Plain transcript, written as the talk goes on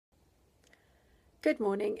Good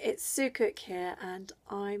morning, it's Sue Cook here, and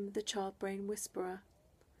I'm the Child Brain Whisperer.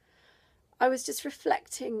 I was just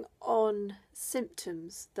reflecting on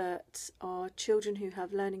symptoms that our children who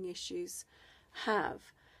have learning issues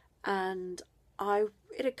have, and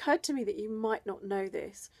it occurred to me that you might not know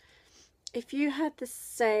this. If you had the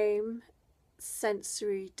same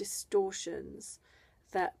sensory distortions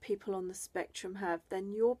that people on the spectrum have,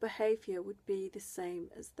 then your behaviour would be the same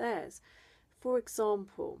as theirs. For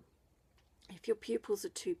example, if your pupils are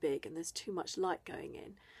too big and there's too much light going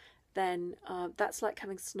in, then that's like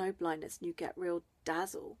having snow blindness and you get real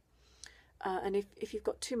dazzle. And if you've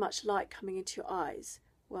got too much light coming into your eyes,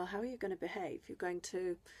 well, how are you going to behave? You're going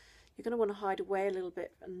to want to hide away a little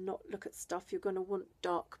bit and not look at stuff. You're going to want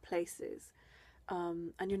dark places,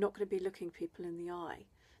 and you're not going to be looking people in the eye.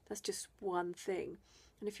 That's just one thing.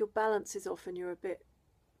 And if your balance is off and you're a bit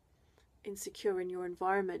insecure in your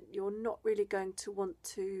environment, you're not really going to want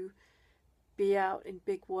to be out in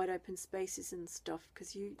big wide open spaces and stuff,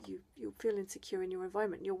 because you'll feel insecure in your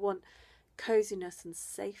environment. You'll want coziness and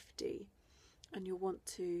safety, and you'll want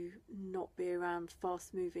to not be around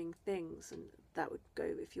fast moving things, and that would go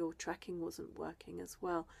if your tracking wasn't working as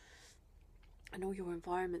well, and all your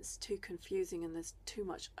environment's too confusing and there's too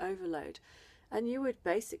much overload, and you would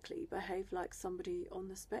basically behave like somebody on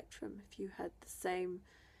the spectrum if you had the same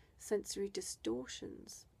sensory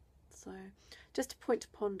distortions. So just a point to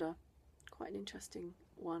ponder. Quite an interesting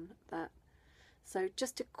one, that. So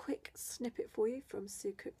just a quick snippet for you from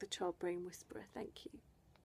Sue Cook, the Child Brain Whisperer. Thank you.